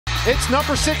It's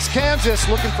number 6 Kansas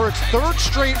looking for its 3rd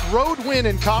straight road win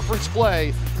in conference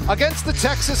play against the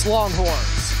Texas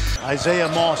Longhorns. Isaiah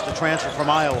Moss, the transfer from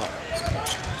Iowa.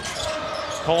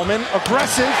 Coleman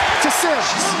aggressive to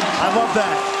Sims. I love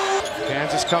that.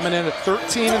 Kansas coming in at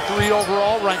 13-3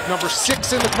 overall, ranked number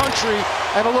 6 in the country,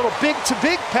 and a little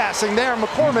big-to-big passing there.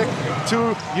 McCormick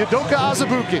to Udoka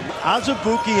Azubuike.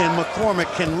 Azubuike and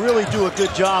McCormick can really do a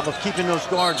good job of keeping those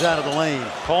guards out of the lane.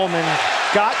 Coleman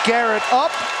got Garrett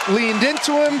up, leaned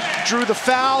into him, drew the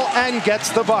foul, and gets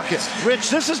the bucket. Rich,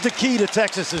 this is the key to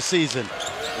Texas this season.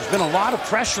 There's been a lot of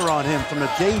pressure on him from the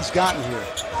day he's gotten here.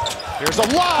 Here's a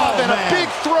lob and a big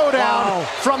throwdown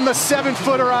from the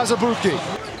 7-footer Azubuike.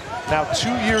 Now 2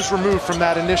 years removed from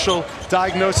that initial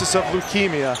diagnosis of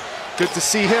leukemia. Good to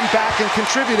see him back and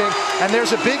contributing. And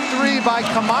there's a big 3 by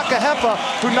Kamaka Hepa,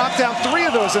 who knocked down 3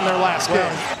 of those in their last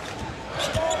game.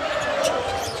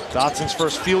 Dotson's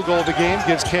first field goal of the game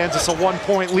gives Kansas a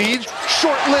 1-point lead.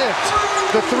 Short-lived.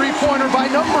 The 3-pointer by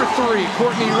number 3,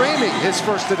 Courtney Ramey, his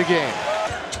first of the game.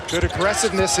 Good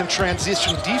aggressiveness and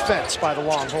transition defense by the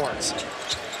Longhorns.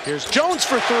 Here's Jones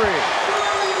for 3.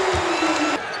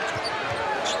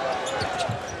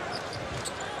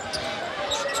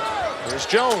 Here's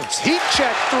Jones. Heat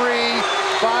check 3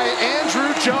 by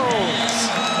Andrew Jones.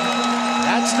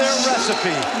 That's their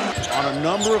recipe on a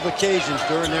number of occasions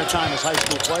during their time as high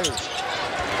school players.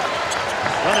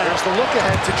 There's the look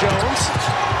ahead to Jones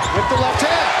with the left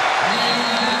hand.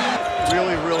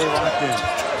 Really locked in.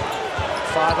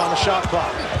 5 on the shot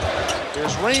clock.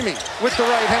 Here's Ramey with the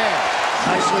right hand.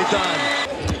 Nicely done.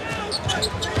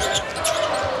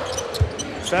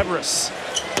 Febres.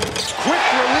 Quick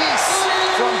release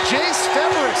from Jace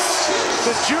Febres.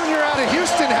 The junior out of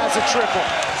Houston has a triple.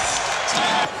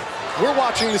 We're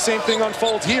watching the same thing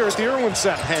unfold here at the Irwin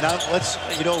Center. Hey, now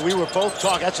we were both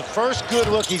talking. That's the first good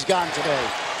look he's gotten today.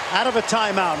 Out of a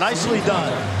timeout. Nicely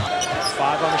done.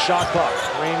 5 on the shot clock.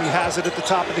 Ramey has it at the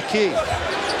top of the key.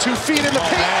 2 feet in the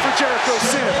paint for Jericho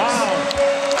Sims. Wow.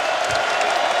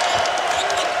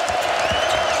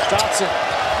 Dotson,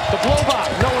 the blow by.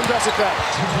 No one does it better.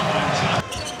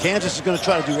 Kansas is going to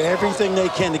try to do everything they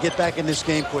can to get back in this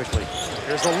game quickly.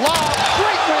 Here's the lob.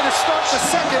 Great way to start the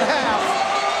second half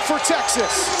for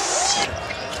Texas.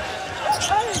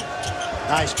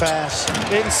 Nice pass.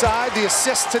 Inside, the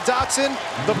assist to Dotson.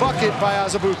 The bucket by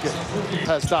Azubuike.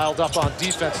 Has dialed up on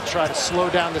defense to try to slow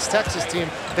down this Texas team.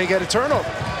 They get a turnover.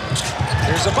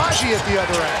 Here's Agbaji at the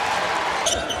other end.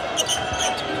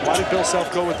 Why did Bill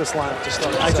Self go with this lineup to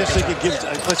start? I just think it gives,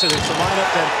 listen, it's a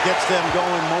lineup that gets them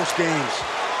going most games.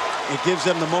 It gives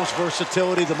them the most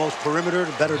versatility, the most perimeter,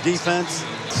 the better defense.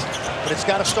 But it's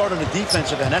got to start on the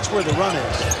defensive end. That's where the run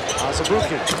is.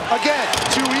 Azubuike, again,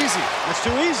 too easy. That's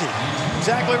too easy.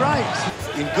 Exactly right.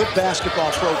 In good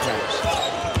basketball programs.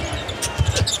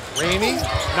 Ramey,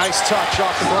 nice touch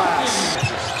off the glass.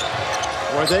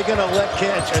 Were they going to let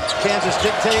Kansas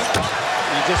dictate?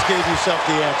 You just gave yourself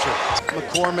the answer.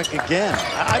 McCormick again.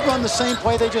 I'd run the same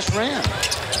play they just ran.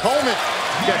 Coleman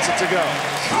gets it to go.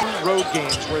 2 road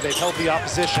games where they've held the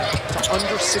opposition to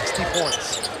under 60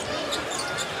 points.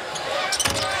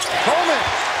 Coleman.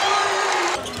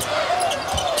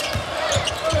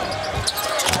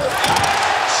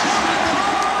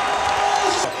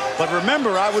 But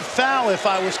remember, I would foul if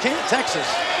I was Texas.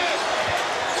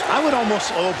 I would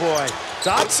almost, oh boy.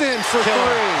 Dotson for 3.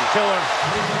 Killer.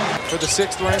 For the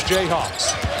 6th-ranked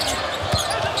Jayhawks.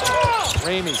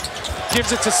 Ramey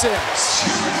gives it to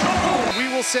Sims. We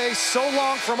will say so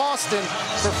long from Austin.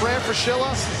 For Fran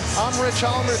Fraschilla, I'm Rich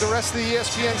Hollander, the rest of the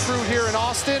ESPN crew here in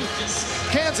Austin.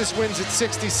 Kansas wins at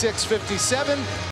 66-57.